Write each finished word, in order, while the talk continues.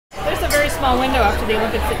very small window after the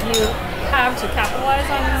Olympics that you have to capitalize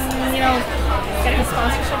on, getting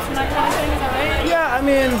sponsorships and that kind of thing. Is that right? Yeah, I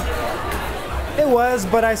mean, it was,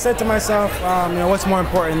 but I said to myself, what's more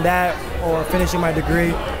important, that or finishing my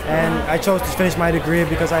degree? And I chose to finish my degree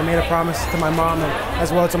because I made a promise to my mom and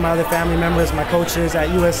as well to my other family members, my coaches at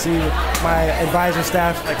USC, my advisor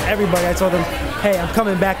staff, like everybody. I told them, hey, I'm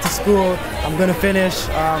coming back to school. I'm gonna finish.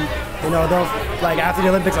 After the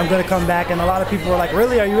Olympics, I'm gonna come back. And a lot of people were like,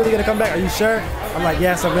 really? Are you really gonna come back? Are you sure? I'm like,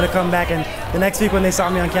 yes, I'm gonna come back. And the next week when they saw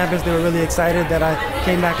me on campus, they were really excited that I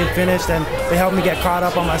came back and finished, and they helped me get caught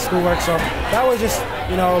up on my schoolwork. So that was just,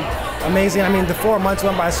 amazing. I mean, the 4 months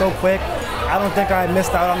went by so quick. I don't think I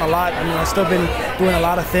missed out on a lot. I mean, I've still been doing a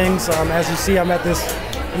lot of things. As you see, I'm at this,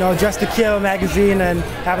 Dress to Kill magazine and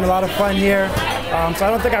having a lot of fun here. So I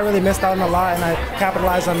don't think I really missed out on a lot, and I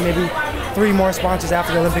capitalized on maybe 3 more sponsors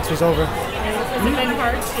after the Olympics was over. Has it been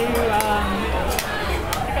hard to,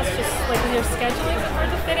 I guess, just like with your schedule, hard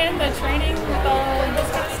to fit in the training with all this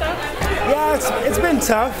kind of stuff? Yeah, it's been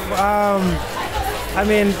tough.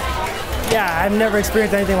 Yeah, I've never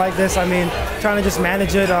experienced anything like this. I mean, trying to just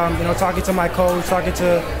manage it, talking to my coach, talking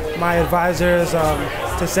to my advisors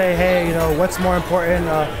to say, hey, what's more important?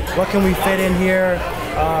 What can we fit in here?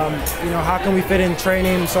 How can we fit in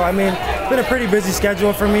training? So, I mean, it's been a pretty busy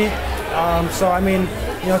schedule for me.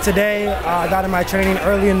 Today I got in my training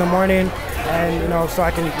early in the morning, and so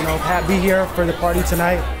I can be here for the party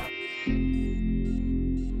tonight.